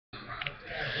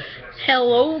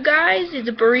Hello guys, it's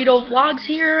Burrito Vlogs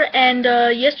here, and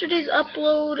yesterday's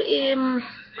upload,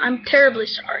 I'm terribly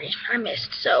sorry, I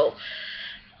missed.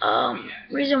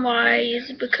 Reason why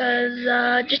is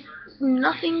because, just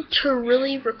nothing to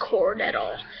really record at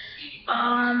all.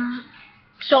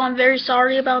 So I'm very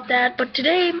sorry about that, but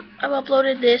today I've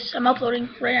uploaded this, I'm uploading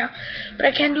right now, but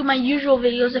I can't do my usual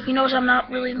videos. If you notice, I'm not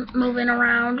really moving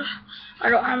around. I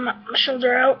don't have my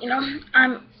shoulder out, I'm,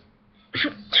 I'm,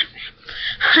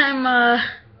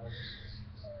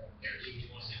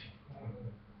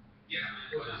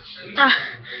 Uh,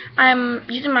 I'm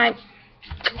using my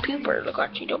computer. Look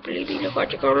what you don't believe me. Look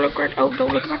what you go. Look right. Oh,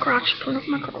 don't look at my crotch. Don't look at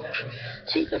my crotch.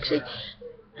 See, look, see.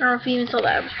 I don't know if you even saw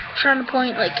that. I'm trying to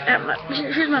point like at my.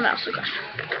 Here's my mouse. Look.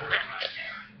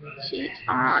 See, it's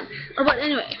on. Oh, but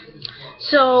anyway,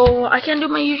 so I can't do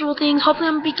my usual things. Hopefully,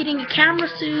 I'm be getting a camera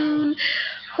soon,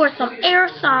 or some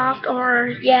airsoft, or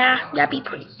yeah, that'd be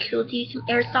pretty cool to do some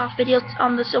airsoft videos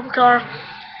on the Silver Claw.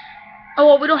 Oh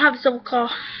well, we don't have the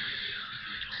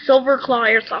Silver Claw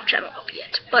Airsoft channel up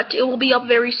yet, but it will be up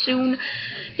very soon.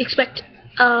 Expect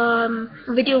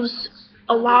videos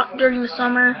a lot during the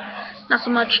summer, not so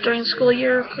much during the school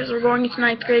year because we're going into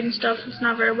 9th grade and stuff. It's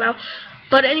not very well.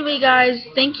 But anyway, guys,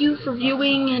 thank you for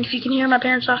viewing, and if you can hear my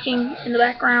parents talking in the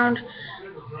background,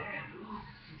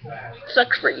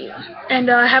 sucks for you. And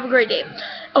have a great day.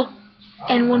 Oh,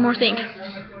 and one more thing.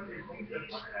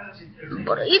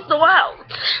 Burrito out.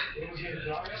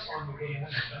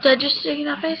 Did I just say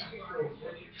that face?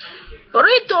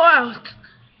 Burrito out.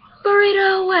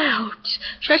 Burrito out.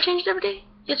 Should I change it every day?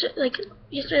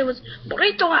 Yesterday was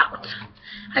burrito out.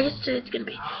 I guess today it's gonna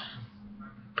be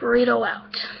burrito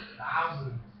out.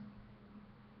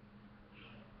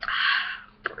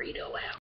 Burrito out.